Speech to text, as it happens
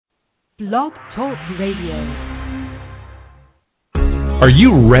Blog Talk Radio. Are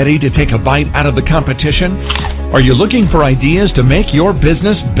you ready to take a bite out of the competition? Are you looking for ideas to make your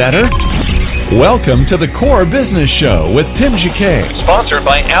business better? Welcome to the Core Business Show with Tim Jacquet, sponsored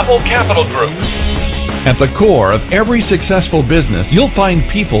by Apple Capital Group. At the core of every successful business, you'll find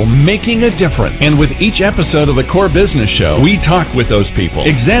people making a difference. And with each episode of the Core Business Show, we talk with those people,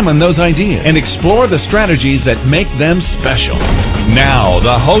 examine those ideas, and explore the strategies that make them special. Now,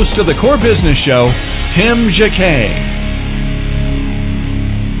 the host of the Core Business Show, Tim Jacquet.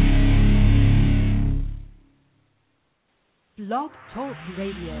 Blog Talk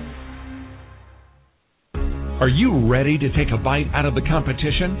Radio. Are you ready to take a bite out of the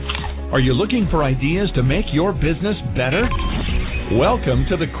competition? Are you looking for ideas to make your business better? Welcome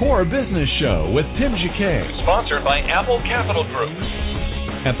to the Core Business Show with Tim Jacquet, sponsored by Apple Capital Group.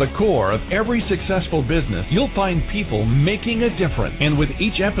 At the core of every successful business, you'll find people making a difference. And with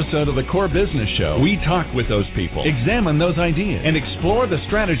each episode of the Core Business Show, we talk with those people, examine those ideas, and explore the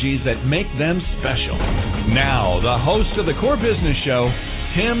strategies that make them special. Now, the host of the Core Business Show,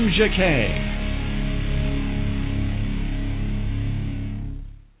 Tim Jacquet.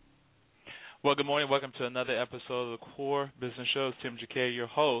 Well, good morning. Welcome to another episode of the Core Business Show. It's Tim Jacquet, your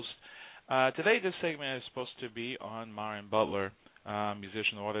host. Today, this segment is supposed to be on Myron Butler,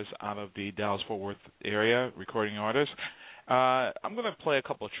 musician artist out of the Dallas-Fort Worth area, recording artist. I'm going to play a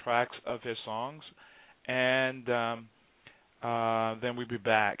couple of tracks of his songs, and then we'll be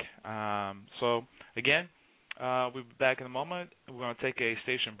back. So, again, we'll be back in a moment. We're going to take a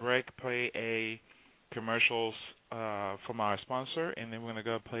station break, play a commercials from our sponsor, and then we're going to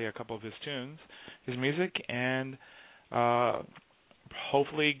go play a couple of his tunes, his music, and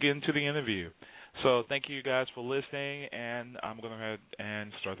hopefully get into the interview. So thank you guys for listening, and I'm going to go ahead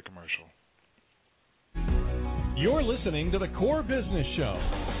and start the commercial. You're listening to the Core Business Show,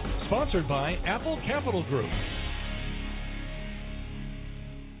 sponsored by Apple Capital Group.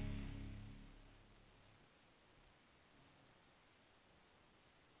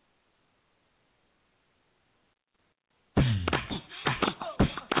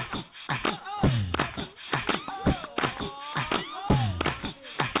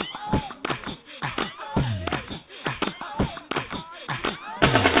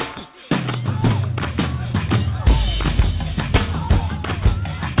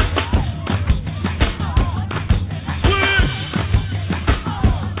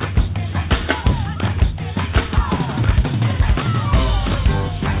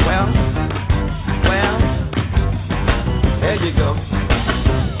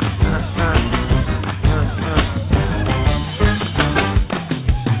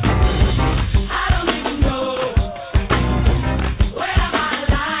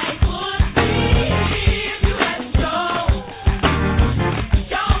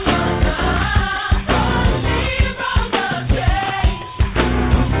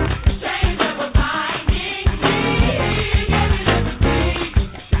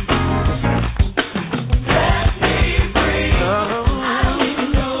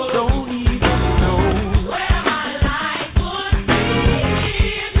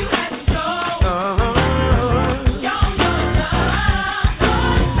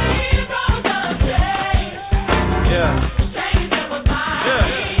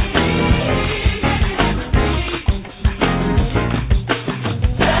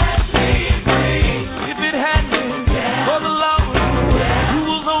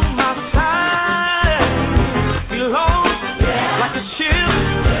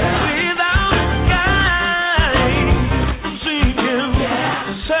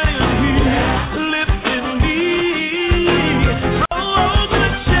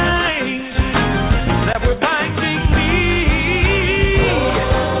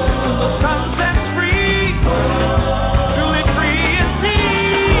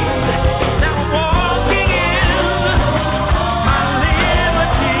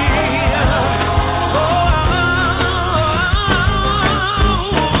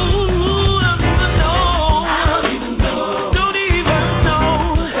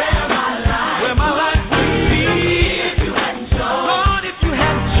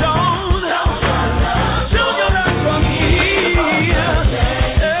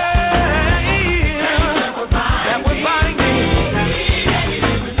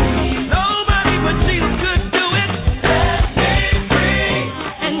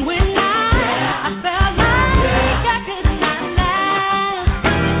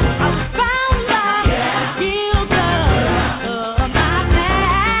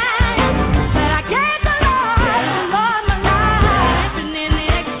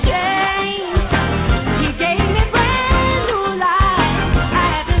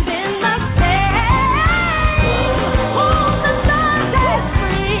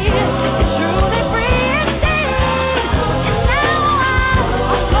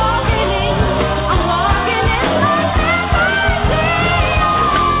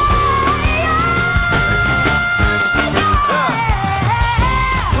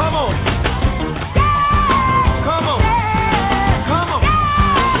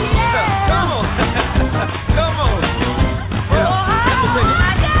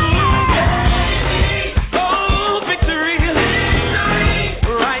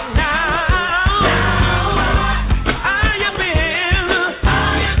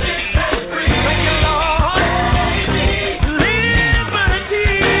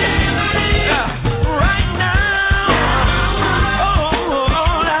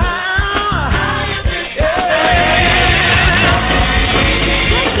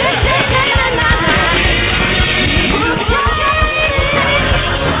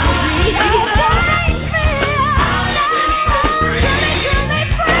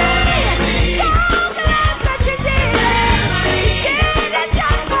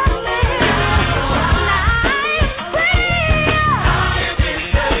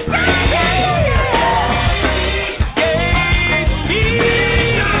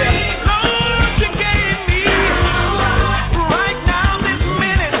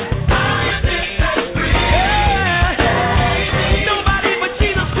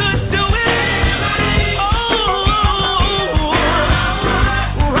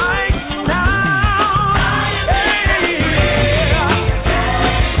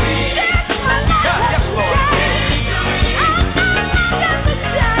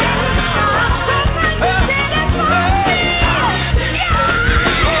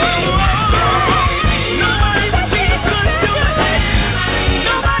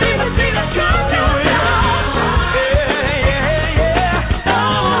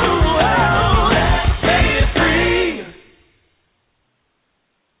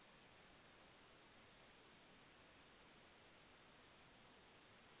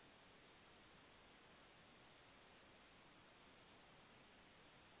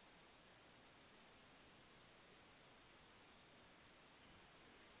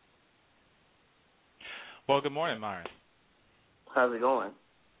 Well, good morning, Myron. How's it going?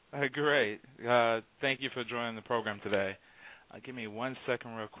 Great. Thank you for joining the program today. Give me 1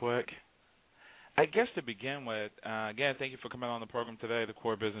 second real quick. I guess to begin with, again, thank you for coming on the program today, the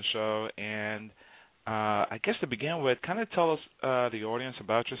Core Business Show. And I guess to begin with, kind of tell us, the audience,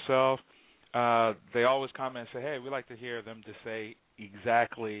 about yourself. They always comment and say, hey, we like to hear them to say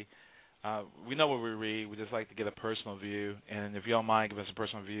exactly, we know what we read. We just like to get a personal view. And if you don't mind, give us a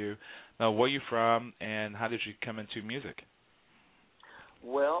personal view. Now, where are you from, and how did you come into music?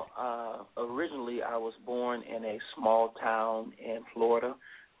 Well, originally I was born in a small town in Florida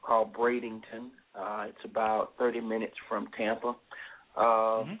called Bradenton. It's about 30 minutes from Tampa.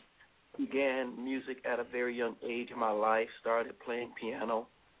 Began music at a very young age in my life. Started playing piano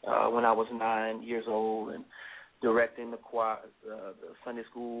when I was 9 years old, and directing the choir, the Sunday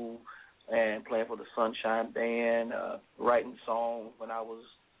school, and playing for the Sunshine Band, writing songs when I was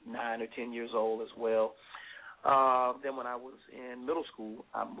 9 or 10 years old as well. Then when I was in middle school,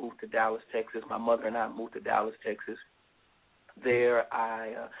 I moved to Dallas, Texas. My mother and I moved to Dallas, Texas. There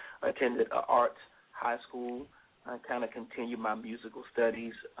I attended an arts high school. I kind of continued my musical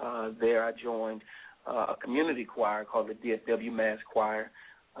studies. There I joined a community choir called the DFW Mass Choir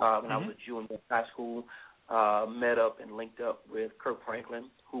when I was a junior in high school. Met up and linked up with Kirk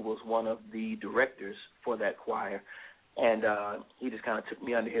Franklin, who was one of the directors for that choir. And he just kind of took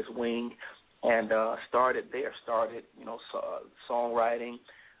me under his wing. And started, songwriting.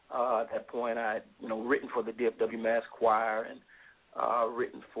 At that point, I had, written for the DFW Mass Choir and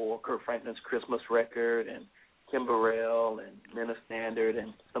written for Kirk Franklin's Christmas record and Kim Burrell and Minna Standard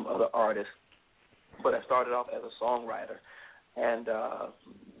and some other artists. But I started off as a songwriter, and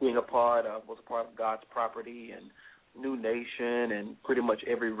was a part of God's Property and New Nation and pretty much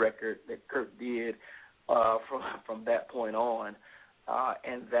every record that Kirk did from that point on.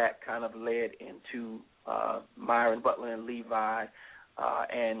 And that kind of led into Myron, Butler, and Levi,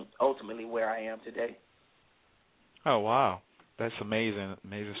 and ultimately where I am today. Oh, wow. That's amazing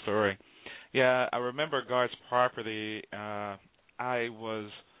story. Yeah, I remember God's Property. I was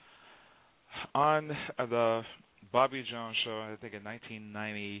on the Bobby Jones show, I think, in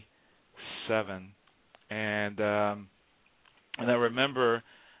 1997, and I remember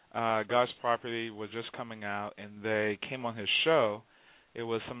God's Property was just coming out, and they came on his show. It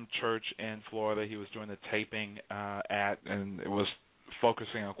was some church in Florida he was doing the taping at, and it was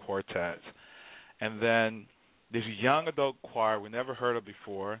focusing on quartets. And then this young adult choir we never heard of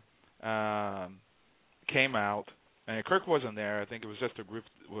before came out, and Kirk wasn't there. I think it was just a group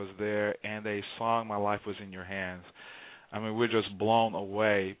that was there, and they sang My Life Was in Your Hands. I mean, we're just blown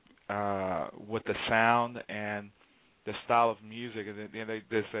away with the sound and the style of music. And then they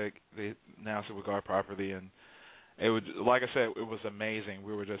announced it with God Property, and it was, like I said, it was amazing.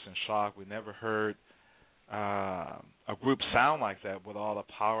 We were just in shock. We never heard a group sound like that with all the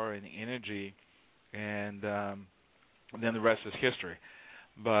power and energy, and then the rest is history.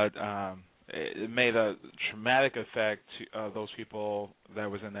 But it made a traumatic effect to those people that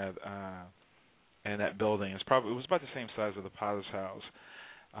was in that building. It was about the same size of the Potter's House.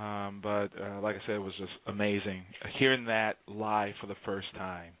 But like I said, it was just amazing hearing that live for the first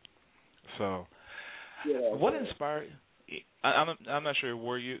time. So, what inspired? I'm not sure.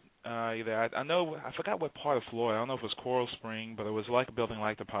 Were you either? I know. I forgot what part of Florida. I don't know if it was Coral Spring, but it was like a building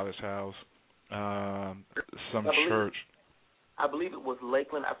like the Potter's House, church. I believe it was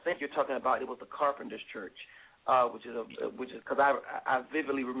Lakeland. I think you're talking about it was the Carpenter's Church, which is because I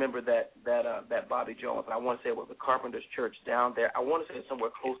vividly remember that Bobby Jones. I want to say it was the Carpenter's Church down there. I want to say it's somewhere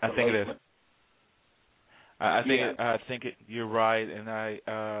close to Lakeland. It is. I think you're right, and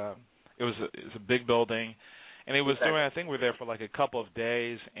it was a big building, and it was during, I think we were there for like a couple of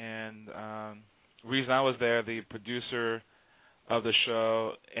days, and the reason I was there, the producer of the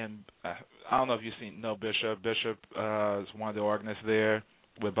show, and I don't know if know Bishop. Bishop is one of the organists there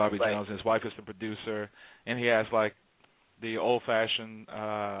with Bobby Jones. His wife is the producer, and he has like the old-fashioned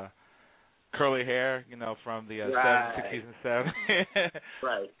curly hair, from the 60s and 70s.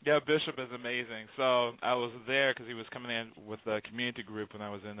 Right. Yeah, Bishop is amazing. So I was there because he was coming in with a community group when I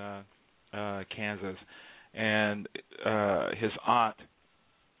was in Kansas, and his aunt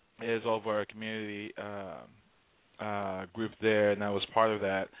is over a community group there, and I was part of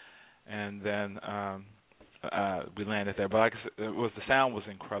that. And then we landed there. But like I said, the sound was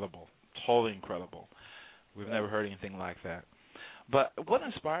incredible, totally incredible. We've never heard anything like that. But what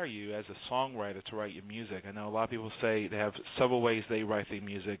inspired you as a songwriter to write your music? I know a lot of people say they have several ways they write their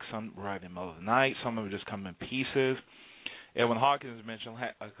music. Some write in the middle of the night. Some of them just come in pieces. And when Hawkins mentioned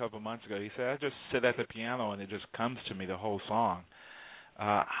a couple of months ago, he said, I just sit at the piano and it just comes to me, the whole song.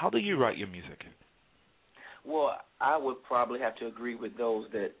 How do you write your music? Well, I would probably have to agree with those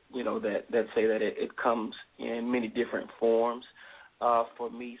that that say that it comes in many different forms. For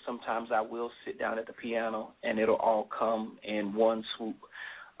me, sometimes I will sit down at the piano and it'll all come in one swoop.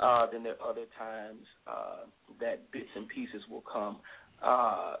 Then there are other times that bits and pieces will come.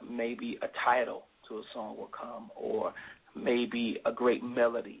 Maybe a title to a song will come, or maybe a great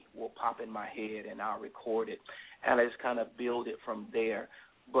melody will pop in my head and I'll record it, and I just kind of build it from there.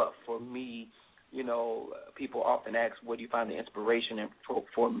 But for me, people often ask, where do you find the inspiration? And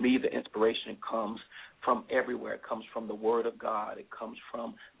for me, the inspiration comes from everywhere. It comes from the Word of God. It comes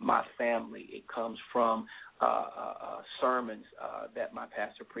from my family. It comes from sermons that my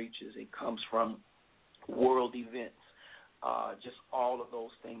pastor preaches. It comes from world events. Just all of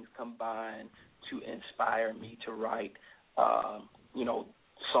those things combine to inspire me to write,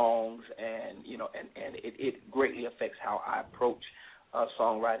 songs, and it greatly affects how I approach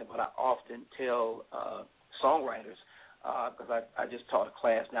songwriting. But I often tell songwriters, because I just taught a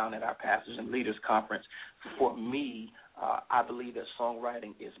class down at our Pastors and Leaders Conference. For me, I believe that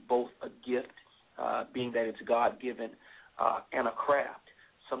songwriting is both a gift, being that it's God-given, and a craft,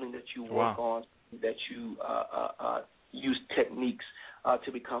 something that you work on, that you use techniques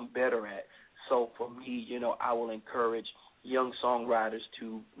to become better at. So for me, I will encourage young songwriters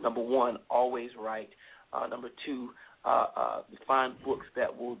to, number one, always write. Number two, find books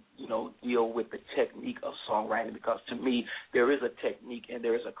that will, deal with the technique of songwriting, because to me there is a technique and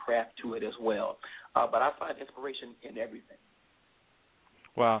there is a craft to it as well. But I find inspiration in everything.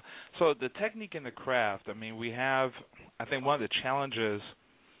 Wow. So the technique and the craft, we have, I think one of the challenges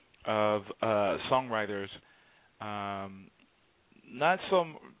of songwriters, not so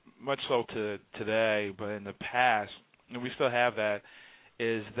much so to today, but in the past, and we still have that,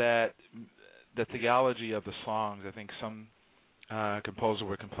 is that the theology of the songs. I think some composer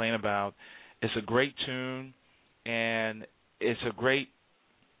would complain about. It's a great tune, and it's a great,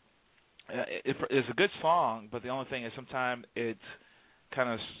 it's a good song, but the only thing is sometimes it's kind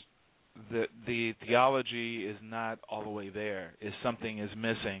of the theology is not all the way there. Is something is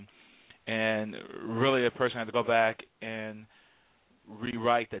missing, and really a person has to go back and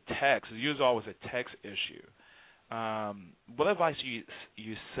rewrite the text. It's usually always a text issue. What advice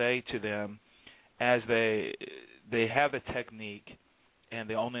you say to them as they have a technique and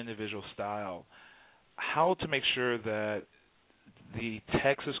their own individual style, how to make sure that the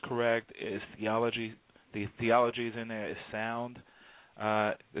text is correct, the theology is in there, is sound?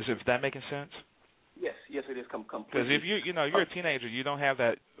 Is that making sense? Yes, it is completely. Because if you're a teenager, you don't have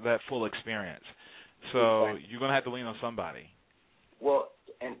that full experience, so exactly. You're going to have to lean on somebody. Well,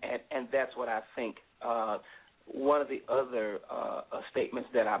 and that's what I think. One of the other statements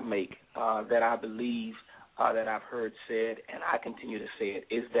that I make, that I believe, that I've heard said, and I continue to say it,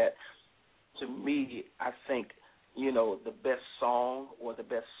 is that to me, I think, the best song or the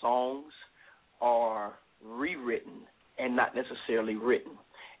best songs are rewritten and not necessarily written.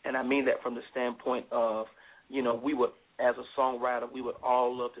 And I mean that from the standpoint of, we would, as a songwriter, we would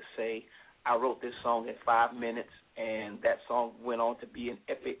all love to say, I wrote this song in 5 minutes, and that song went on to be an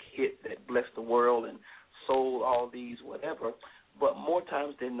epic hit that blessed the world and sold all these whatever. But more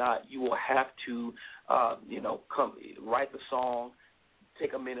times than not, you will have to, come write the song,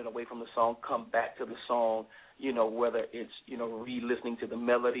 take a minute away from the song, come back to the song, whether it's, re-listening to the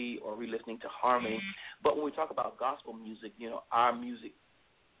melody or re-listening to harmony. But when we talk about gospel music, our music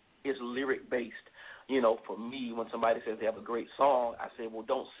is lyric-based. For me, when somebody says they have a great song, I say, well,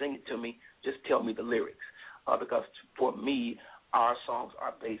 don't sing it to me, just tell me the lyrics. Because for me, our songs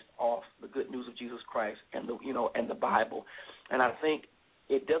are based off the good news of Jesus Christ and the Bible. And I think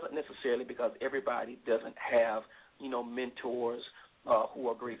it doesn't necessarily, because everybody doesn't have, mentors who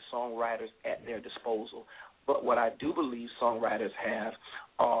are great songwriters at their disposal. But what I do believe songwriters have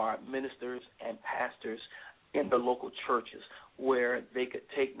are ministers and pastors in the local churches, where they could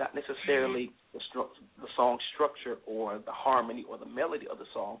take not necessarily the song structure or the harmony or the melody of the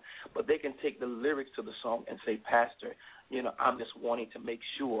song, but they can take the lyrics to the song and say, Pastor, I'm just wanting to make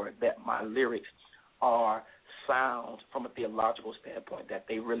sure that my lyrics are sound from a theological standpoint, that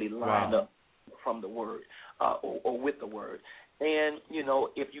they really line up from the Word or with the Word. And,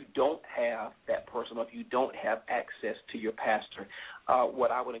 if you don't have that person, or if you don't have access to your pastor,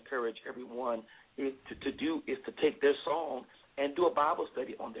 what I would encourage everyone is to take their song and do a Bible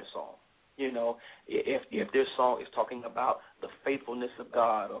study on their song. If their song is talking about the faithfulness of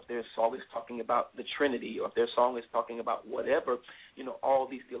God, or if their song is talking about the Trinity, or if their song is talking about whatever, all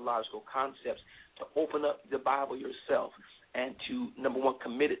these theological concepts, to open up the Bible yourself and to, number one,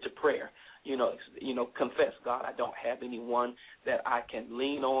 commit it to prayer. Confess, God, I don't have anyone that I can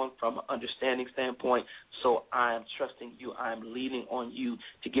lean on from an understanding standpoint, so I am trusting you. I am leaning on you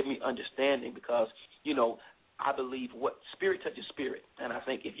to give me understanding because, I believe what spirit touches spirit, and I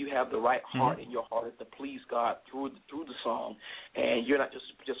think if you have the right heart in your heart to please God through the song, and you're not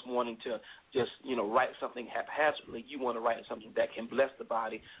just wanting to write something haphazardly, you want to write something that can bless the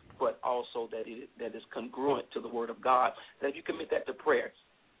body, but also that is congruent to the Word of God. That if you commit that to prayer,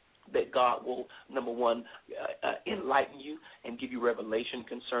 that God will, number one, enlighten you and give you revelation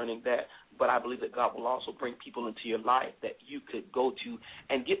concerning that. But I believe that God will also bring people into your life that you could go to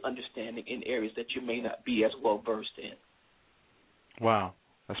and get understanding in areas that you may not be as well versed in. Wow,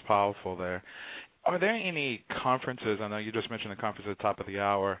 that's powerful there. Are there any conferences, I know you just mentioned the conference at the top of the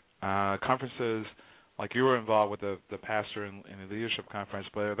hour, conferences like you were involved with the pastor in the leadership conference,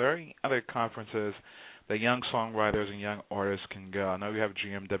 but are there any other conferences that young songwriters and young artists can go? I know you have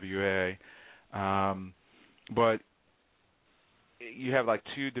GMWA, but you have like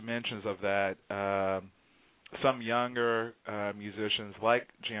two dimensions of that. Some younger musicians like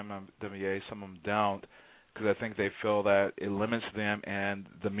GMWA, some of them don't, because I think they feel that it limits them, and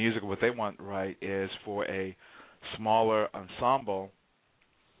the music, what they want right is for a smaller ensemble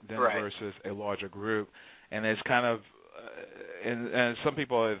than versus a larger group. And it's kind of, and some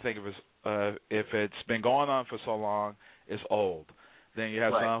people think of it as, if it's been going on for so long, it's old. Then you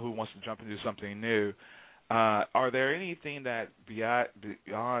have someone who wants to jump into something new. Are there anything that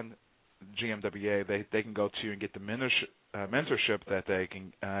beyond GMWA they can go to and get the mentorship that they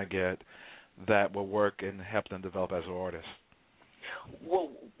can get that will work and help them develop as an artist?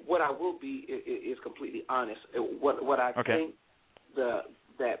 Well, what I will be is completely honest. What I think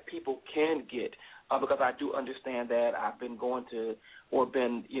that people can get, because I do understand that I've been going to or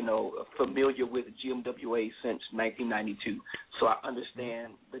been, familiar with GMWA since 1992, so I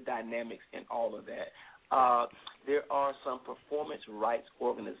understand the dynamics and all of that. There are some performance rights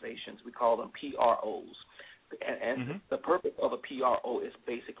organizations. We call them PROs. And the purpose of a PRO is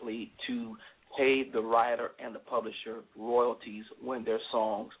basically to pay the writer and the publisher royalties when their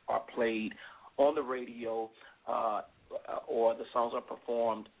songs are played on the radio or the songs are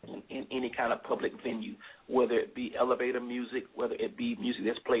performed in any kind of public venue, whether it be elevator music, whether it be music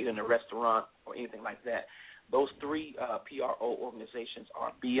that's played in a restaurant or anything like that. Those three PRO organizations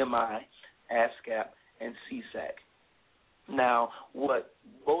are BMI, ASCAP, and CSAC. Now, what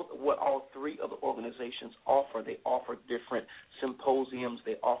all three of the organizations offer, they offer different symposiums,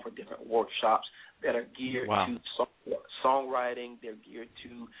 they offer different workshops that are geared to songwriting, they're geared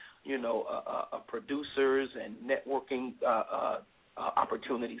to, producers and networking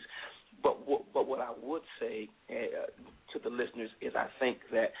opportunities. But what I would say to the listeners is I think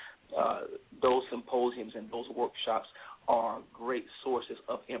that those symposiums and those workshops are great sources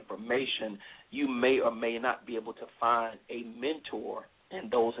of information. You may or may not be able to find a mentor in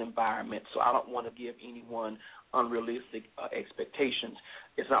those environments, so I don't want to give anyone unrealistic expectations.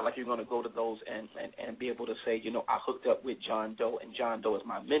 It's not like you're going to go to those and be able to say, I hooked up with John Doe and John Doe is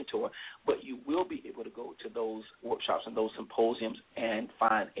my mentor, but you will be able to go to those workshops and those symposiums and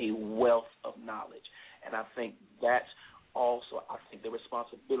find a wealth of knowledge. And I think that's also, the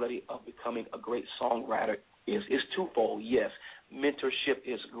responsibility of becoming a great songwriter is twofold. Yes, mentorship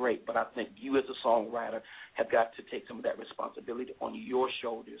is great, but I think you as a songwriter have got to take some of that responsibility on your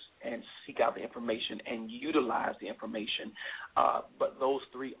shoulders and seek out the information and utilize the information. But those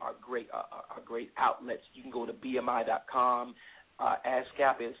three are great outlets. You can go to BMI.com.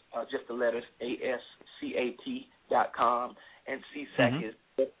 ASCAP is just the letters ASCAT.com, and CSAC is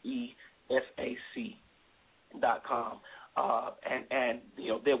FESAC.com. And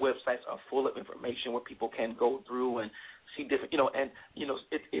their websites are full of information where people can go through and see different,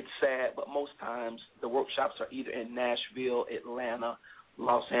 it's sad, but most times the workshops are either in Nashville, Atlanta,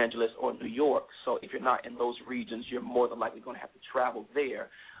 Los Angeles, or New York. So if you're not in those regions, you're more than likely going to have to travel there.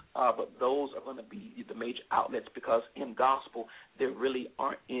 But those are going to be the major outlets, because in gospel there really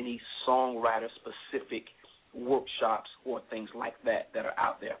aren't any songwriter-specific workshops or things like that are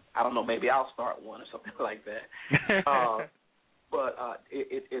out there. I don't know, maybe I'll start one or something like that. But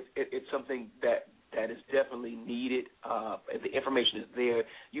it's something that is definitely needed. The information is there.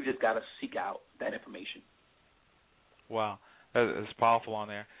 You just got to seek out that information. Wow, it's powerful on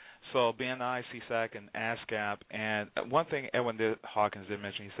there. So BNI, CSAC, and ASCAP. And one thing Edwin Hawkins did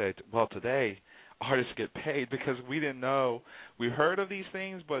mention, he said, well, today artists get paid, because we didn't know. We heard of these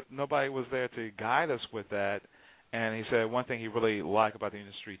things, but nobody was there to guide us with that. And he said one thing he really liked about the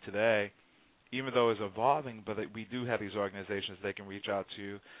industry today, even though it's evolving, but we do have these organizations they can reach out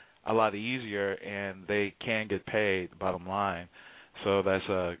to, a lot easier, and they can get paid, bottom line. So that's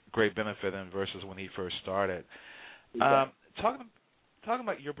a great benefit in versus when he first started. Exactly. Talking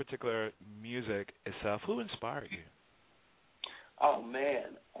about your particular music itself, who inspired you? Oh,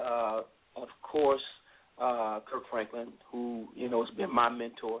 man. Of course, Kirk Franklin, who, has been my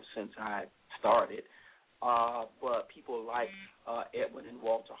mentor since I started. But people like Edwin and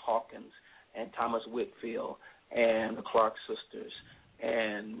Walter Hawkins and Thomas Whitfield and the Clark Sisters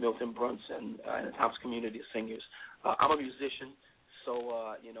and Milton Brunson and the Thompson Community Singers. I'm a musician, so,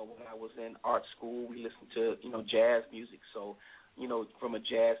 when I was in art school, we listened to, jazz music. So, from a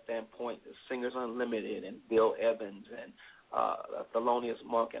jazz standpoint, the Singers Unlimited and Bill Evans and Thelonious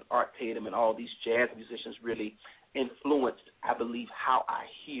Monk and Art Tatum and all these jazz musicians really influenced, I believe, how I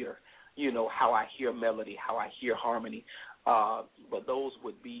hear, how I hear melody, how I hear harmony. But those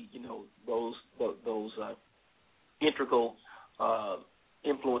would be, those integral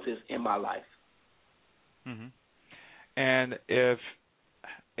influences in my life. Mm-hmm. And if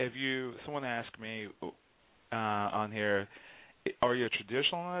someone asked me on here, are you a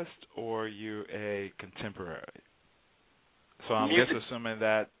traditionalist or are you a contemporary? So I'm just assuming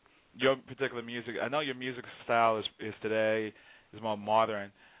that your particular music, I know your music style is today is more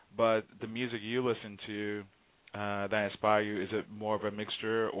modern, but the music you listen to that inspire you, is it more of a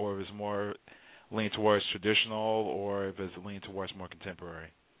mixture, or is it more lean towards traditional, or if it's lean towards more contemporary?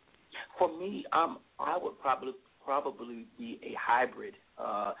 For me, I would probably be a hybrid.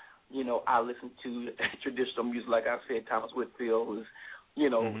 I listen to traditional music, like I said, Thomas Whitfield, who's,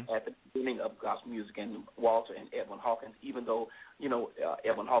 at the beginning of gospel music, and Walter and Edwin Hawkins, even though,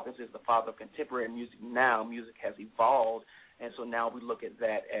 Edwin Hawkins is the father of contemporary music. Now music has evolved, and so now we look at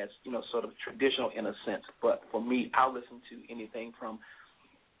that as, sort of traditional in a sense. But for me, I'll listen to anything from,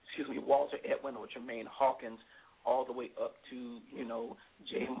 Walter Edwin or Jermaine Hawkins all the way up to,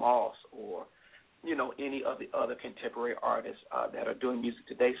 Jay Moss or, any of the other contemporary artists that are doing music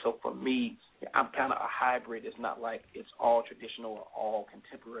today. So for me, I'm kind of a hybrid. It's not like it's all traditional or all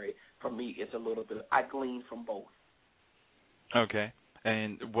contemporary. For me, it's a little bit. I glean from both. Okay.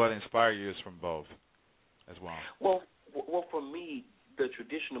 And what inspired you is from both as well? Well, for me, the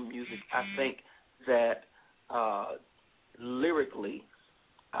traditional music, I think that lyrically,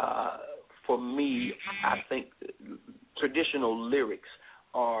 for me, I think traditional lyrics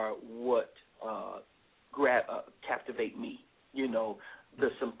are what captivate me. The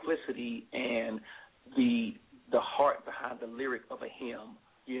simplicity and the heart behind the lyric of a hymn.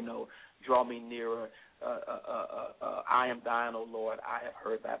 Draw me nearer. I am thine, O Lord. I have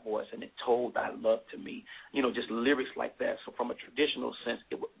heard thy voice, and it told thy love to me. Just lyrics like that. So from a traditional sense,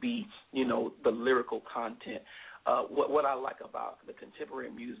 it would be, the lyrical content. What I like about the contemporary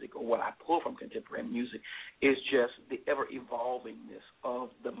music, or what I pull from contemporary music, is just the ever-evolvingness of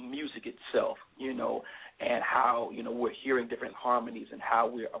the music itself, and how, we're hearing different harmonies and how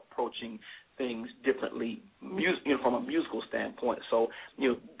we're approaching things differently from a musical standpoint. So,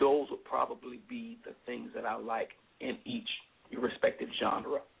 those would probably be the things that I like in each respective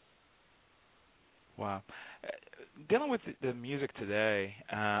genre. Wow. Dealing with the music today,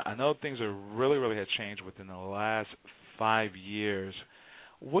 I know things are really have changed within the last 5 years.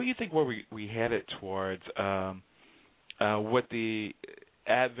 What do you think we headed towards with the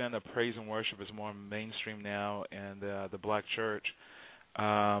advent of praise and worship is more mainstream now in the black church?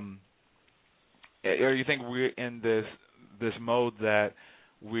 Or you think we're in this mode that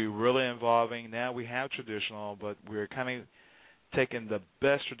we're really evolving? Now we have traditional, but we're kind of taking the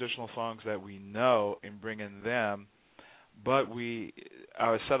best traditional songs that we know and bringing them, but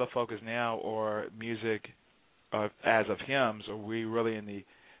our set of focus now, or music as of hymns, are we really in the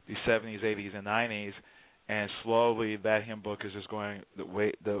 70s, 80s, and 90s, and slowly that hymn book is just going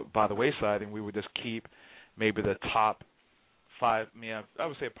by the wayside, and we would just keep maybe the top 5, I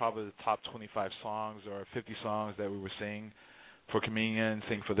would say probably the top 25 songs or 50 songs that we were singing for communion,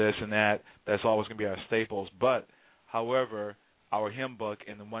 sing for this and that. That's always going to be our staples. But, however, our hymn book,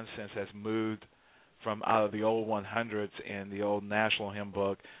 in one sense, has moved from out of the old 100s and the old national hymn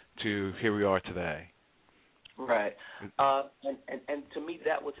book to here we are today. Right. And to me,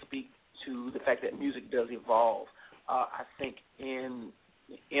 that would speak to the fact that music does evolve. I think in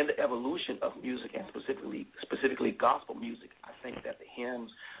the evolution of music, and specifically gospel music, I think that the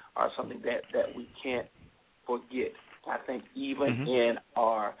hymns are something that we can't forget. I think even in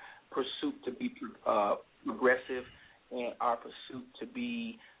our pursuit to be progressive and our pursuit to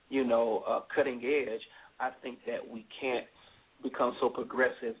be, cutting edge, I think that we can't become so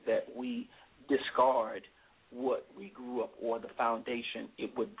progressive that we discard what we grew up, or the foundation.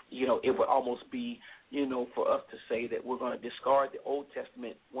 It would, it would almost be, for us to say that we're going to discard the Old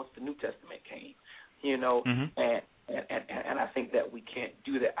Testament once the New Testament came, and I think that we can't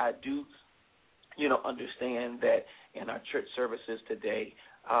do that. I do, understand that in our church services today,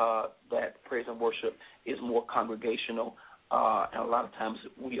 that praise and worship is more congregational, and a lot of times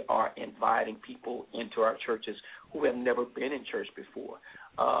we are inviting people into our churches who have never been in church before,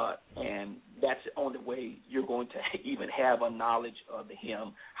 and that's the only way you're going to even have a knowledge of the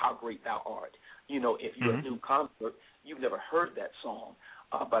hymn, How Great Thou Art. If you're a new convert, you've never heard that song,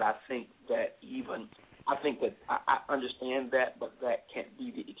 but I think that I understand that, but that can't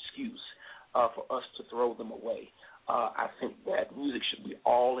be the excuse for us to throw them away. I think that music should be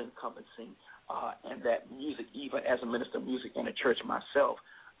all-encompassing, and that music, even as a minister of music in a church myself,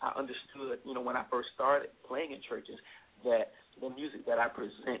 I understood, when I first started playing in churches, that the music that I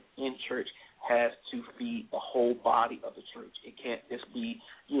present in church has to feed the whole body of the church. It can't just be,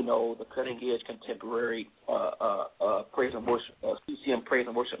 the cutting-edge contemporary praise and worship, CCM praise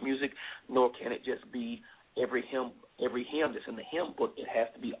and worship music, nor can it just be every hymn that's in the hymn book. It has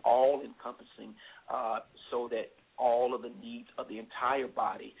to be all-encompassing, so that all of the needs of the entire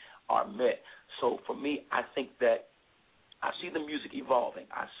body are met. So for me, I think that I see the music evolving.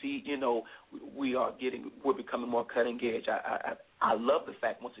 I see, we're becoming more cutting edge. I love the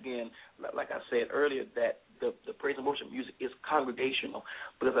fact, once again, like I said earlier, that the praise and worship music is congregational,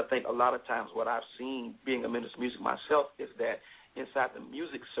 because I think a lot of times what I've seen being a minister of music myself is that inside the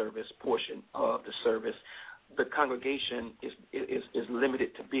music service portion of the service, the congregation is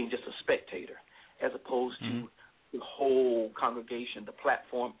limited to being just a spectator, as opposed to the whole congregation, the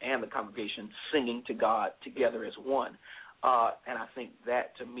platform and the congregation singing to God together as one. And I think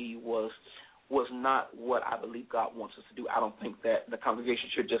that, to me, was not what I believe God wants us to do. I don't think that the congregation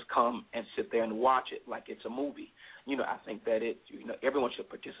should just come and sit there and watch it like it's a movie. I think that everyone should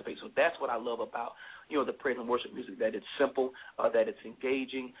participate. So that's what I love about, the praise and worship music, that it's simple, that it's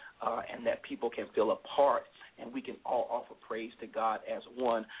engaging, and that people can feel a part, and we can all offer praise to God as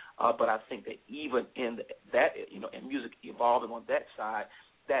one. But I think that even in that, in music evolving on that side,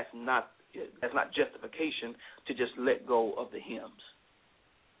 that's not justification to just let go of the hymns.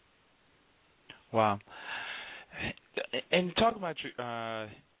 Wow. And talk about your,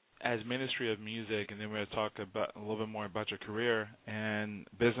 as ministry of music, and then we're going to talk about a little bit more about your career and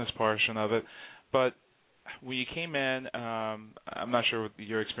business portion of it. But when you came in, I'm not sure what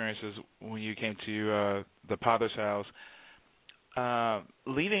your experiences when you came to the Potter's House.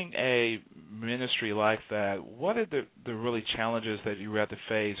 Leading a ministry like that, what are the really challenges that you had to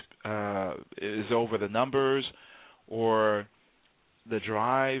face? Is it over the numbers or the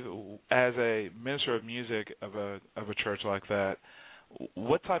drive? As a minister of music of a church like that,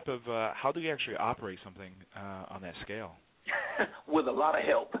 what type of how do you actually operate something on that scale? With a lot of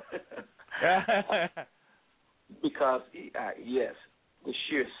help. Because yes, the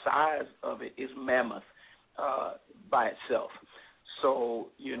sheer size of it is mammoth by itself. So,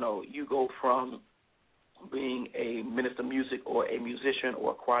 you go from being a minister of music or a musician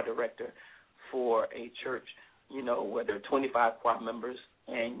or a choir director for a church, where there are 25 choir members,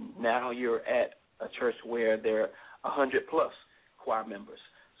 and now you're at a church where there are 100-plus choir members.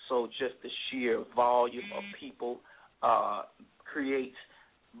 So just the sheer volume of people creates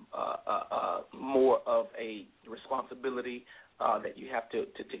more of a responsibility that you have to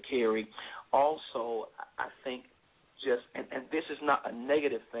carry. Also, I think and this is not a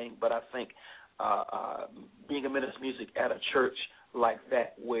negative thing, but I think being a minister of music at a church like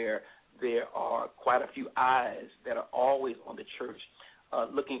that, where there are quite a few eyes that are always on the church,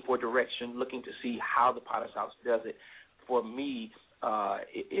 looking for direction, looking to see how the Potter's House does it. For me,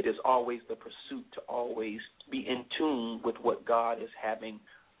 it is always the pursuit to always be in tune with what God is having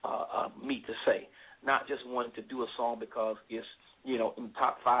me to say, not just wanting to do a song because it's in the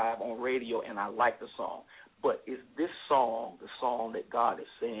top 5 on radio and I like the song, but is this song the song that God is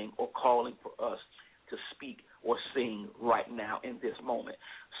saying or calling for us to speak or sing right now in this moment?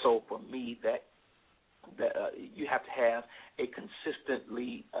 So for me, that you have to have a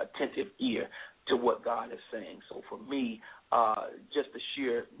consistently attentive ear to what God is saying. So for me, just the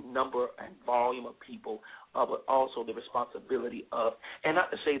sheer number and volume of people, but also the responsibility of, and not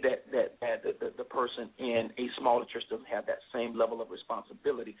to say that the person in a smaller church doesn't have that same level of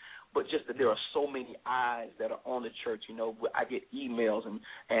responsibility, but just that there are so many eyes that are on the church. I get emails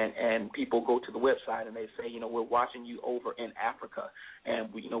and people go to the website and they say, we're watching you over in Africa,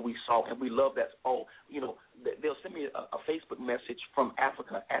 and we saw and we love that. They'll send me a Facebook message from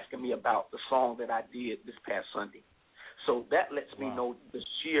Africa asking me about the song that I did this past Sunday. So that lets me know the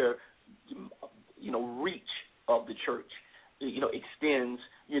sheer, reach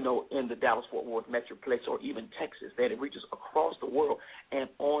Dallas-Fort Worth Metroplex or even Texas, that it reaches across the world and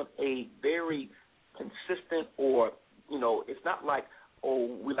on a very consistent or, it's not like,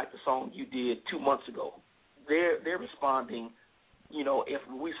 oh, we like the song you did 2 months ago. They're responding, if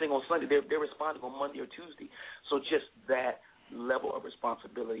we sing on Sunday, they're responding on Monday or Tuesday. So just that level of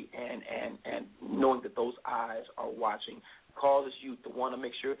responsibility and knowing that those eyes are watching causes you to want to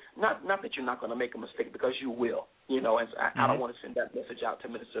make sure, not that you're not going to make a mistake, because you will, and I don't want to send that message out to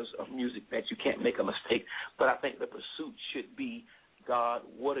ministers of music that you can't make a mistake, but I think the pursuit should be, God,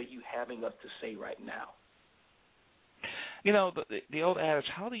 what are you having us to say right now? The old adage,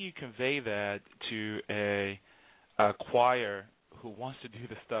 how do you convey that to a choir who wants to do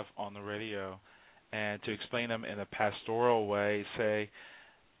the stuff on the radio and to explain them in a pastoral way, say,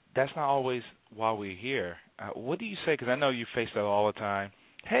 that's not always why we're here. What do you say? Because I know you face that all the time.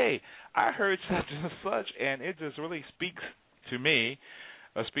 Hey, I heard such and such, and it just really speaks to me,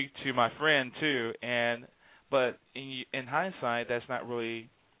 or speak to my friend too. But in hindsight, that's not really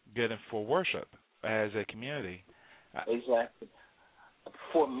good for worship as a community. Exactly.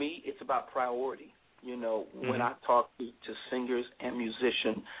 For me, it's about priority. When I talk to singers and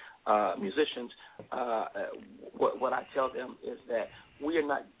musicians, what I tell them is that we are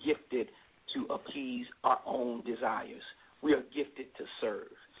not gifted to appease our own desires. We are gifted to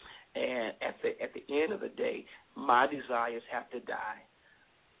serve. And at the end of the day, my desires have to die,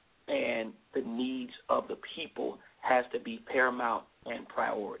 and the needs of the people has to be paramount and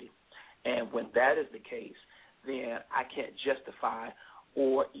priority. And when that is the case, then I can't justify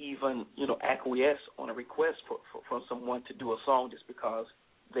or even, acquiesce on a request from someone to do a song just because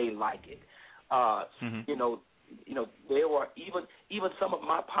they like it. There were even some of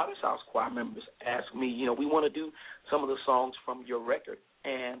my Potter's House choir members asked me, we want to do some of the songs from your record.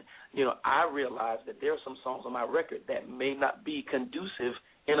 And, I realized that there are some songs on my record that may not be conducive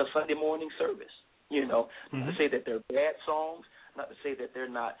in a Sunday morning service. Not to say that they're bad songs, not to say that they're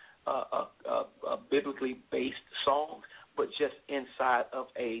not biblically based songs, but just inside of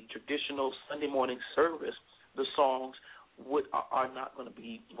a traditional Sunday morning service, the songs are not going to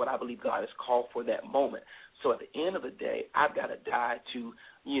be what I believe God has called for that moment. So at the end of the day, I've got to die to,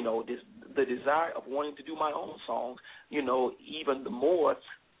 the desire of wanting to do my own songs, even the more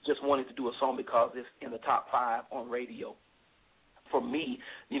just wanting to do a song because it's in the top 5 on radio. For me,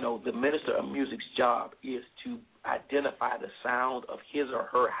 the minister of music's job is to identify the sound of his or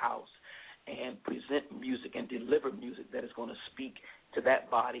her house and present music and deliver music that is going to speak to that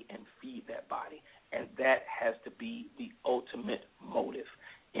body and feed that body. And that has to be the ultimate motive.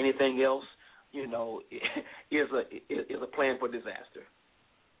 Anything else, is a plan for disaster.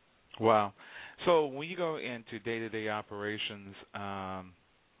 Wow. So when you go into day-to-day operations,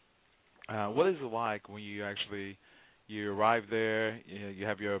 what is it like when you arrive there, you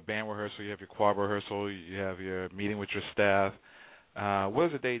have your band rehearsal, you have your choir rehearsal, you have your meeting with your staff. What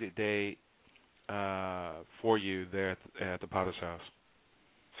is the day-to-day for you there at the Potter's House?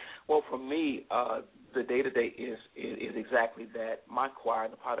 Well, for me, the day-to-day is exactly that. My choir,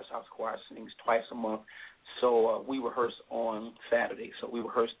 the Potter's House Choir, sings twice a month. So we rehearse on Saturday. So we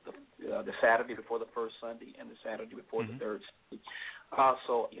rehearse the Saturday before the first Sunday and the Saturday before the third Sunday.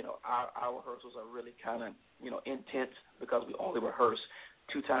 So, our rehearsals are really kind of, intense because we only rehearse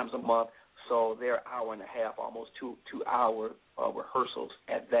 2 times a month. So they're hour and a half, almost 2-hour rehearsals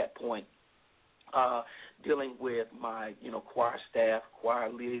at that point. Dealing with my, choir staff, choir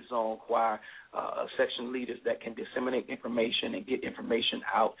liaison, choir section leaders that can disseminate information and get information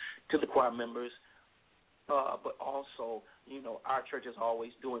out to the choir members. But also, our church is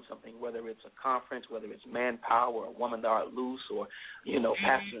always doing something, whether it's a conference, whether it's manpower or Woman Thou Art Loose or,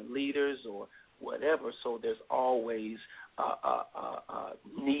 pastors and leaders or whatever. So there's always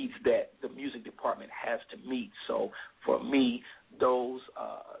needs that the music department has to meet. So for me, those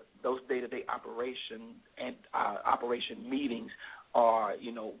day-to-day operation meetings are,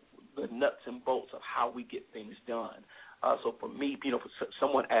 the nuts and bolts of how we get things done. So for me,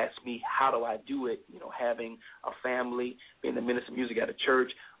 someone asked me, how do I do it, having a family, being the minister of music at a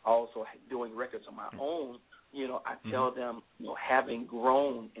church, also doing records on my own, I tell them, having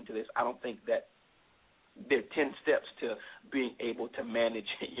grown into this, I don't think that there are 10 steps to being able to manage,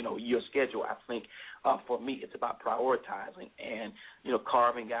 your schedule. I think for me it's about prioritizing and,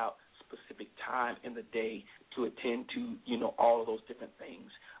 carving out specific time in the day to attend to, all of those different things,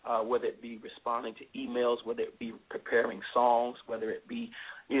 whether it be responding to emails, whether it be preparing songs, whether it be,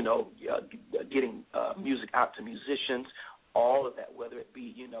 getting music out to musicians, all of that, whether it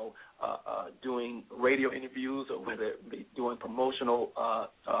be, doing radio interviews or whether it be doing promotional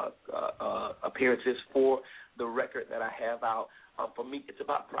appearances for the record that I have out. For me, it's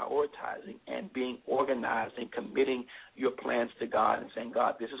about prioritizing and being organized and committing your plans to God and saying,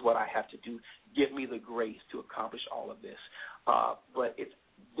 God, this is what I have to do. Give me the grace to accomplish all of this. But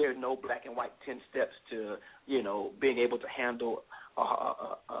there are no black and white 10 steps to, being able to handle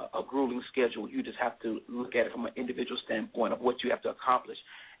a grueling schedule. You just have to look at it from an individual standpoint of what you have to accomplish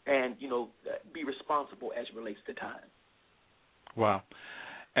and, be responsible as it relates to time. Wow.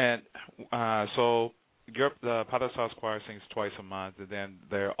 And so the Potter's House Choir sings twice a month, and then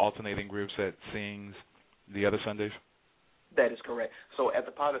there are alternating groups that sings the other Sundays? That is correct. So at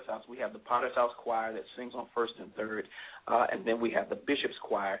the Potter's House, we have the Potter's House Choir that sings on first and third, and then we have the Bishop's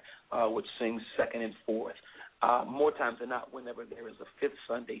Choir, which sings second and fourth. More times than not, whenever there is a fifth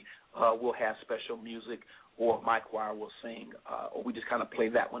Sunday, we'll have special music, or my choir will sing, or we just kind of play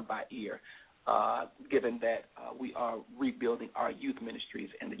that one by ear, given that we are rebuilding our youth ministries,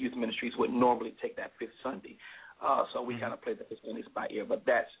 and the youth ministries would normally take that fifth Sunday. So we kind of play the fifth Sundays by ear, but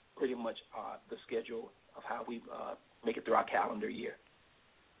that's pretty much the schedule of how we make it through our calendar year.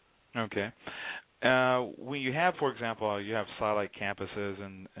 Okay. When you have, for example, you have satellite campuses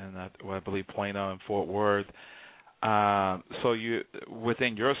in I believe Plano and Fort Worth. So you,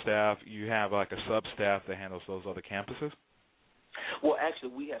 within your staff, you have like a sub-staff that handles those other campuses? Well,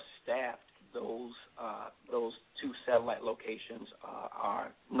 actually, we have staffed those two satellite locations.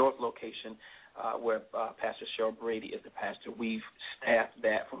 Our north location, where Pastor Cheryl Brady is the pastor, we've staffed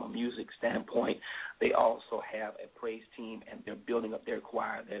that from a music standpoint. They also have a praise team, and they're building up their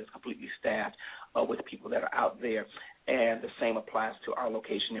choir that is completely staffed with people that are out there. And the same applies to our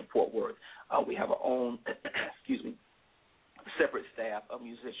location in Fort Worth. We have our own, separate staff of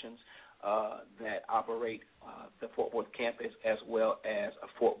musicians that operate the Fort Worth campus, as well as a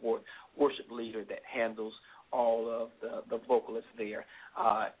Fort Worth worship leader that handles all of the vocalists there.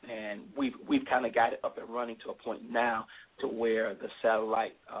 And we've kind of got it up and running to a point now to where the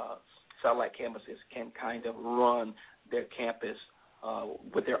satellite campuses can kind of run their campus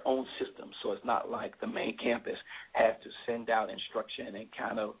with their own system. So it's not like the main campus has to send out instruction and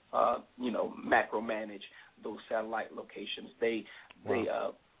kind of macro manage those satellite locations. They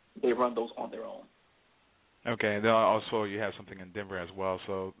run those on their own. Okay. Then also you have something in Denver as well,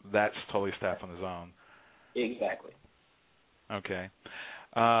 so that's totally staffed on its own. Exactly. Okay.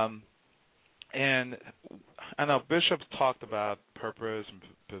 And I know Bishop's talked about purpose and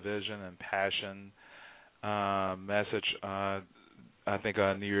provision and passion message, I think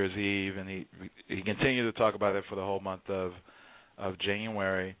on New Year's Eve, and he continued to talk about it for the whole month of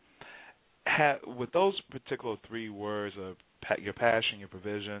January. With those particular three words of your passion, your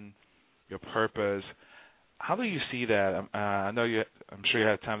provision, your purpose, how do you see that? I know I'm sure you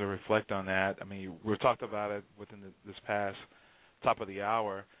had time to reflect on that. I mean, we've talked about it within this past top of the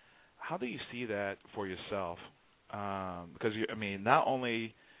hour. How do you see that for yourself? Because not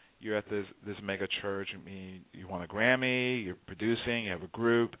only you're at this mega church. I mean, you won a Grammy. You're producing. You have a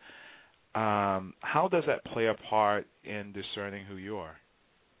group. How does that play a part in discerning who you are?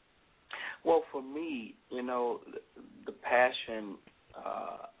 Well, for me, the passion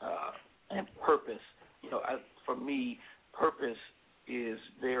and purpose. For me, purpose is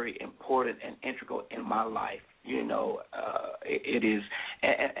very important and integral in my life. It is,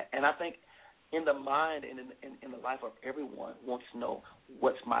 and I think in the mind and in the life of everyone wants to know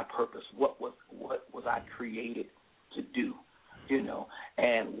what's my purpose. What was I created to do?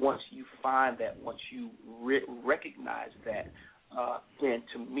 And once you find that, once you recognize that, then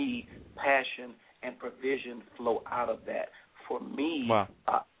to me, passion and provision flow out of that. For me, wow.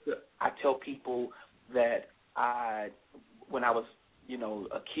 I tell people that when I was,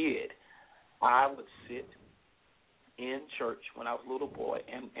 a kid, I would sit in church when I was a little boy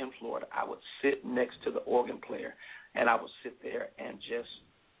in Florida. I would sit next to the organ player, and I would sit there and just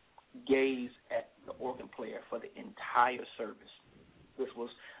gaze at the organ player for the entire service. This was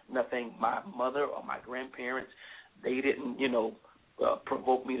nothing my mother or my grandparents, they didn't,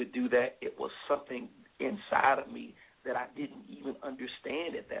 provoke me to do that. It was something inside of me that I didn't even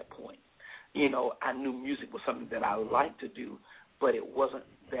understand at that point. I knew music was something that I liked to do, but it wasn't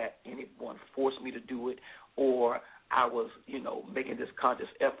that anyone forced me to do it or I was, making this conscious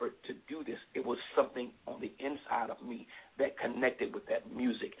effort to do this. It was something on the inside of me that connected with that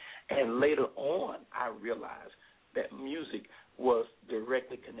music. And later on, I realized that music was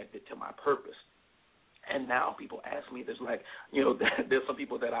directly connected to my purpose. And now people ask me, there's some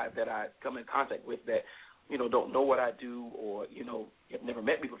people that I come in contact with that, don't know what I do or, have never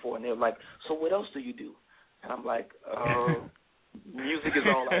met me before. And they're like, so what else do you do? And I'm like, music is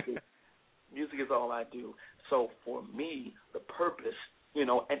all I do. Music is all I do. So for me, the purpose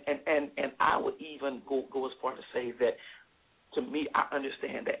And I would even go as far to say that, to me, I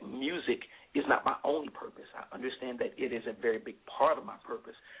understand that music is not my only purpose. I understand that it is a very big part of my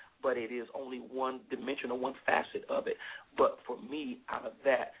purpose, but it is only one dimension or one facet of it. But for me, out of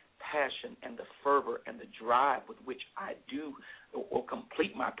that passion and the fervor and the drive with which I do or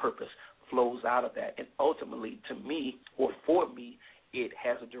complete my purpose flows out of that. And ultimately, to me, or for me, it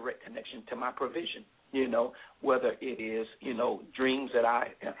has a direct connection to my provision. Whether it is, dreams that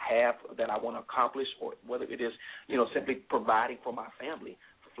I have that I want to accomplish, or whether it is, simply providing for my family,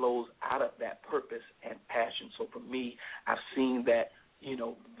 flows out of that purpose and passion. So for me, I've seen that,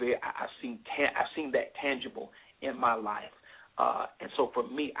 I've seen that tangible in my life. And so for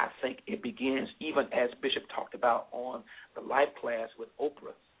me, I think it begins, even as Bishop talked about on the life class with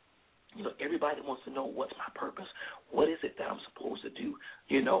Oprah. Everybody wants to know, what's my purpose? What is it that I'm supposed to do?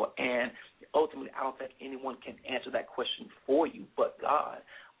 And ultimately, I don't think anyone can answer that question for you but God.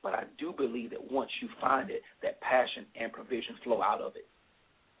 But I do believe that once you find it, that passion and provision flow out of it.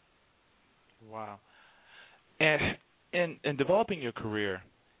 Wow. And in developing your career,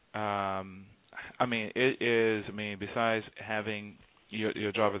 besides having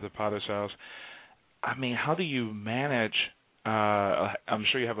your job at the Potter's House, how do you manage? I'm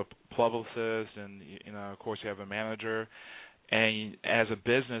sure you have a publicist, and of course, you have a manager. And as a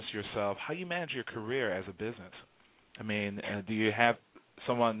business yourself, how do you manage your career as a business? Do you have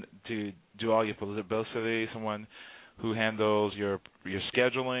someone to do all your publicity, someone who handles your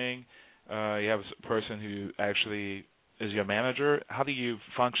scheduling? You have a person who actually is your manager. How do you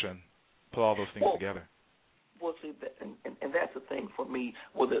function, put all those things together? Well, see, and that's the thing for me.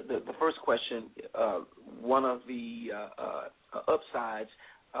 Well, the first question, one of the upsides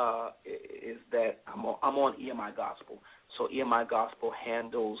is that I'm on EMI Gospel. So EMI Gospel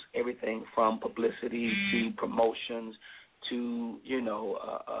handles everything from publicity to promotions to,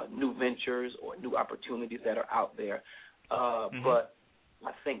 new ventures or new opportunities that are out there. But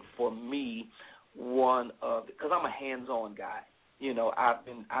I think for me, because I'm a hands-on guy,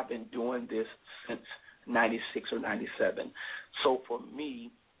 I've been doing this since 96 or 97. So for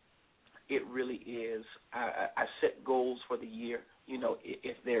me, it really is, I set goals for the year.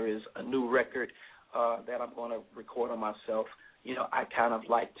 If there is a new record that I'm going to record on myself, I kind of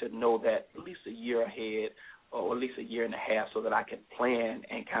like to know that at least a year ahead or at least a year and a half, so that I can plan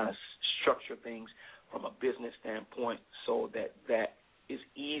and kind of structure things from a business standpoint, so that is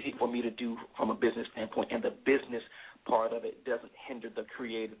easy for me to do from a business standpoint, and the business part of it doesn't hinder the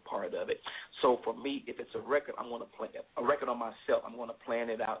creative part of it. So for me, if it's a record, I'm going to plan a record on myself. I'm going to plan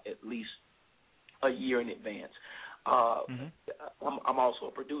it out at least a year in advance. I'm also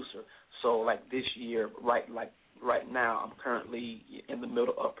a producer, so like this year, right now, I'm currently in the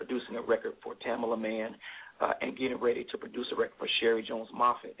middle of producing a record for Tamala Mann, and getting ready to produce a record for Sherry Jones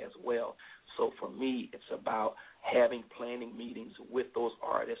Moffett as well. So for me, it's about having planning meetings with those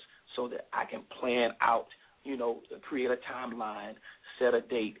artists so that I can plan out, create a timeline, set a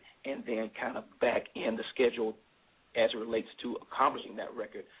date, and then kind of back in the schedule as it relates to accomplishing that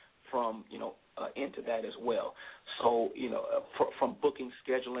record from, into that as well. So, from booking,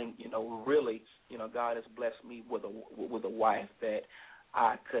 scheduling, really, God has blessed me with a wife that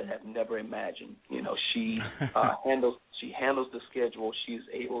I could have never imagined. She handles the schedule. She's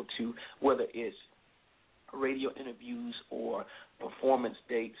able to, whether it's radio interviews or performance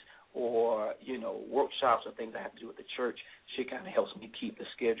dates or, workshops or things I have to do with the church, she kind of helps me keep the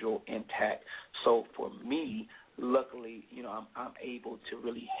schedule intact. So for me, luckily, I'm able to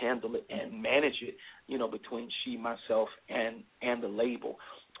really handle it and manage it, between she, myself, and the label.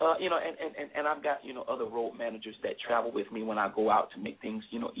 And I've got, other road managers that travel with me when I go out to make things,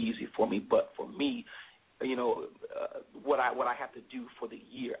 easy for me. But for me, what I have to do for the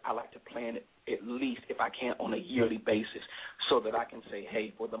year, I like to plan it at least, if I can, on a yearly basis, so that I can say,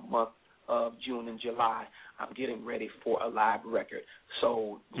 hey, for the month of June and July, I'm getting ready for a live record.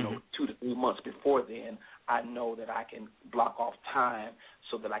 So, 2 to 3 months before then, I know that I can block off time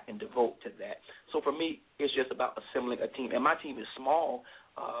so that I can devote to that. So for me, it's just about assembling a team. And my team is small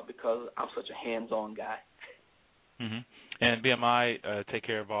because I'm such a hands-on guy. And BMI take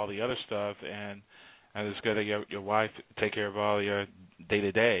care of all the other stuff, and it's good that your wife take care of all your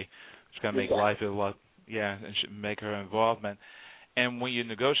day-to-day. It's going to make life a lot, and make her involvement. And when you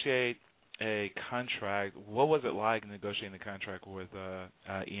negotiate a contract, what was it like negotiating the contract with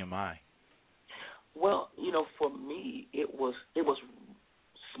EMI? Well, for me, it was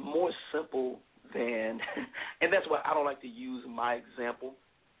more simple than, and that's why I don't like to use my example,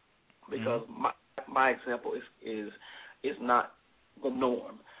 because my example is not the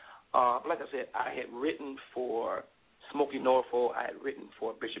norm. Like I said, I had written for Smokey Norfolk. I had written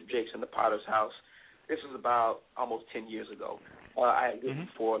for Bishop Jakes in the Potter's House. This was about almost 10 years ago. I had written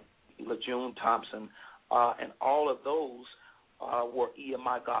for LeJune Thompson, and all of those were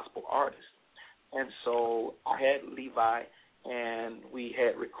EMI gospel artists. And so I had Levi, and we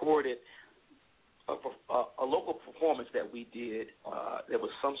had recorded a local performance that we did. There was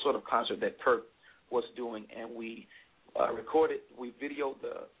some sort of concert that Kirk was doing, and we we videoed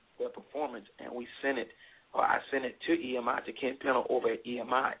the performance, and we sent it. I sent it to EMI, to Ken Pennell over at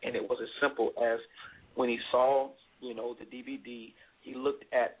EMI, and it was as simple as when he saw, the DVD, he looked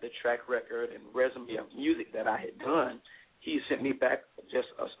at the track record and resume of music that I had done. He sent me back just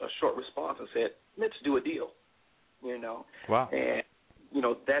a short response and said, "Let's do a deal." Wow. And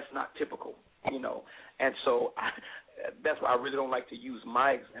that's not typical. And so that's why I really don't like to use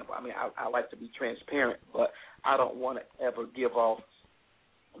my example. I mean, I like to be transparent, but I don't want to ever give off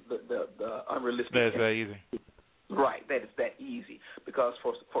the unrealistic. That's that easy. Right, that is that easy, because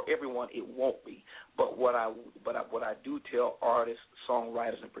for everyone it won't be. But what I do tell artists,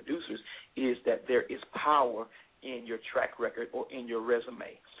 songwriters, and producers is that there is power in your track record or in your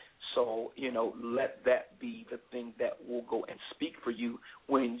resume. So, let that be the thing that will go and speak for you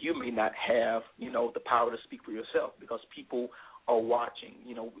when you may not have, the power to speak for yourself, because people are watching.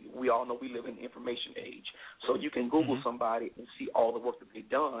 We all know we live in the information age. So you can Google somebody and see all the work that they've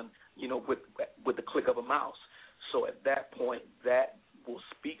done, with the click of a mouse. So at that point, that will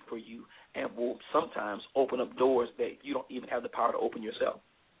speak for you and will sometimes open up doors that you don't even have the power to open yourself.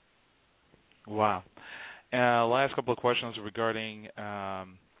 Wow. Last couple of questions regarding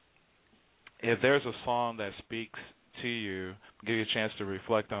if there's a song that speaks to you, I'll give you a chance to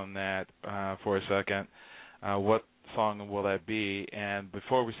reflect on that for a second. What song will that be? And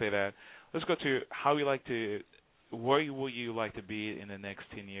before we say that, let's go to where will you like to be in the next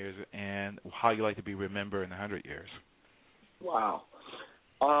 10 years, and how you like to be remembered in 100 years? Wow.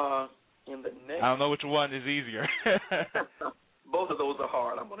 In the next, I don't know which one is easier. Both of those are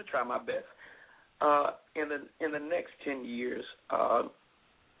hard. I'm going to try my best. In the next 10 years,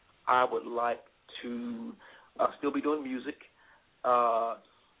 I would like to still be doing music. I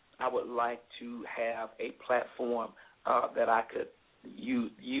would like to have a platform that I could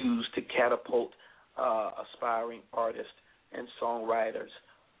use to catapult aspiring artists and songwriters.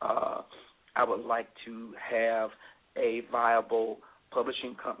 I would like to have a viable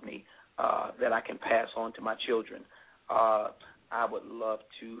publishing company that I can pass on to my children. I would love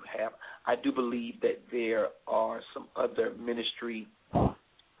to have, I do believe that there are some other ministry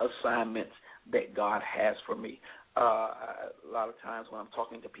assignments that God has for me. A lot of times when I'm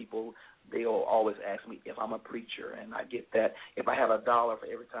talking to people, they'll always ask me if I'm a preacher, and I get that. If I had $1 for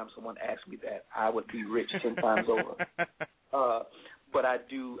every time someone asked me that, I would be rich 10 times over. But I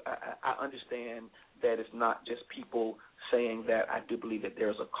understand that it's not just people saying that. I do believe that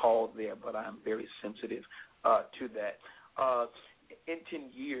there's a call there, but I'm very sensitive to that. In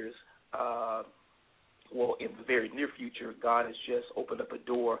 10 years, in the very near future, God has just opened up a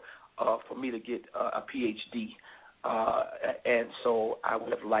door for me to get a PhD. And so I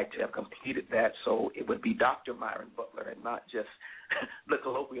would have liked to have completed that, so it would be Dr. Myron Butler and not just the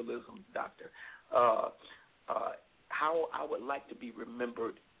colloquialism doctor. How I would like to be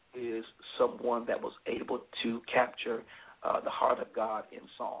remembered is someone that was able to capture the heart of God in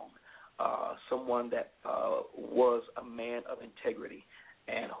song, someone that was a man of integrity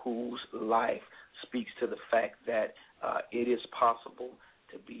and whose life speaks to the fact that it is possible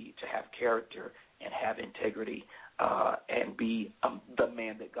to have character and have integrity and be the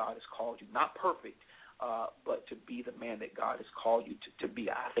man that God has called you. Not perfect, but to be the man that God has called you to be.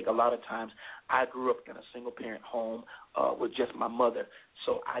 I think a lot of times I grew up in a single-parent home with just my mother,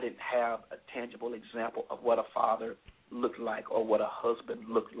 so I didn't have a tangible example of what a father looked like or what a husband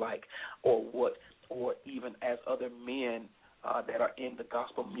looked like or even as other men that are in the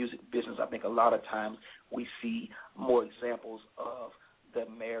gospel music business. I think a lot of times we see more examples of the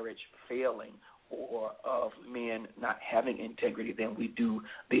marriage failing or of men not having integrity than we do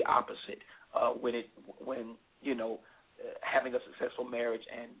the opposite. When having a successful marriage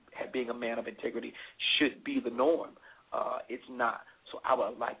and being a man of integrity should be the norm. It's not. So I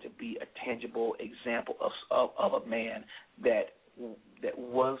would like to be a tangible example of a man that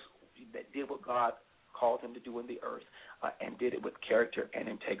did what God called him to do in the earth and did it with character and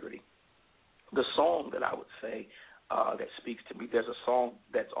integrity. The song that I would say that speaks to me, there's a song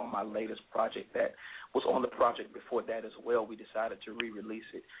that's on my latest project that was on the project before that as well. We decided to re-release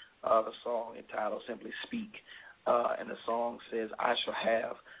it. The song entitled simply Speak, and the song says, I shall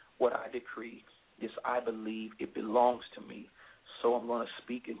have what I decree. Yes, I believe it belongs to me, so I'm going to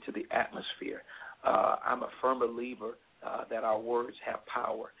speak into the atmosphere. I'm a firm believer that our words have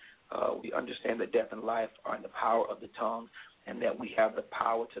power. We understand that death and life are in the power of the tongue, and that we have the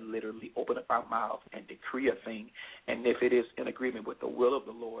power to literally open up our mouth and decree a thing. And if it is in agreement with the will of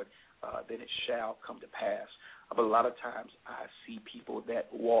the Lord, then it shall come to pass. But a lot of times I see people that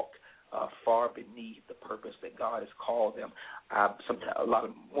walk far beneath the purpose that God has called them.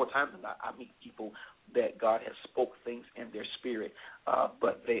 More times than not, I meet people that God has spoke things in their spirit,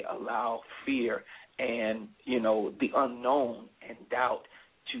 but they allow fear and, the unknown and doubt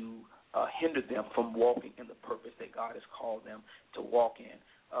to hinder them from walking in the purpose that God has called them to walk in.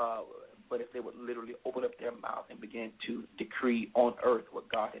 But if they would literally open up their mouth and begin to decree on earth what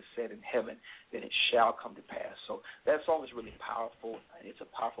God has said in heaven, then it shall come to pass. So that song is really powerful, and it's a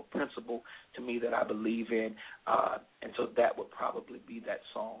powerful principle to me that I believe in. And so that would probably be that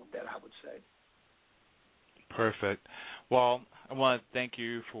song that I would say. Perfect. Well, I want to thank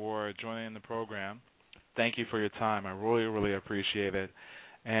you for joining the program. Thank you for your time. I really, really appreciate it.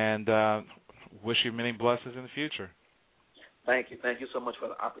 And wish you many blessings in the future. Thank you. Thank you so much for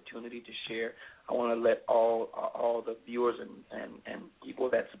the opportunity to share. I want to let all the viewers and people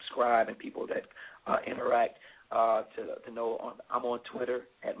that subscribe and people that interact to know I'm on Twitter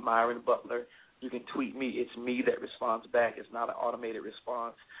at Myron Butler. You can tweet me. It's me that responds back. It's not an automated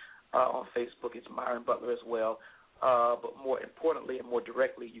response. On Facebook, it's Myron Butler as well. But more importantly and more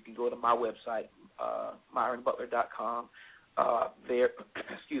directly, you can go to my website, MyronButler.com. There,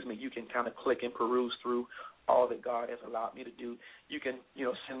 you can kind of click and peruse through all that God has allowed me to do. You can,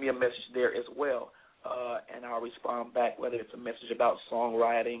 send me a message there as well, and I'll respond back, whether it's a message about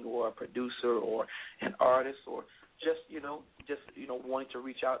songwriting or a producer or an artist or just wanting to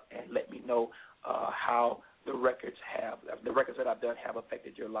reach out and let me know how the records that I've done have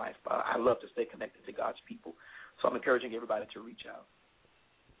affected your life. I love to stay connected to God's people, so I'm encouraging everybody to reach out.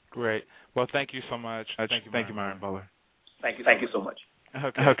 Great. Well, thank you so much. Thank you, Myron Butler. Thank you so much.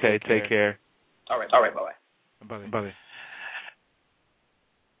 Okay, take care. All right, bye-bye. Bye.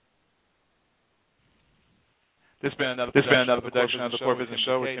 This has been another production of the Core Business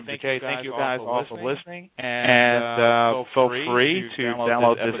Show with Tim K. Thank you guys all for listening. And feel free to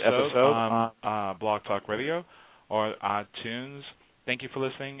download this episode on Blog Talk Radio or iTunes. Thank you for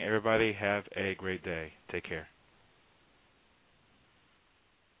listening. Everybody have a great day. Take care.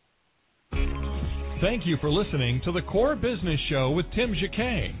 Thank you for listening to the Core Business Show with Tim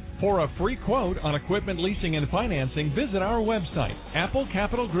Jacquet. For a free quote on equipment leasing and financing, visit our website,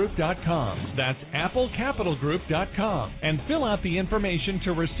 applecapitalgroup.com. That's applecapitalgroup.com. And fill out the information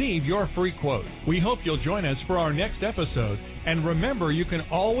to receive your free quote. We hope you'll join us for our next episode. And remember, you can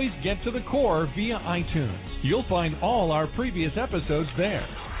always get to the Core via iTunes. You'll find all our previous episodes there.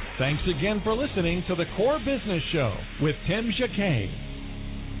 Thanks again for listening to the Core Business Show with Tim Jacquet.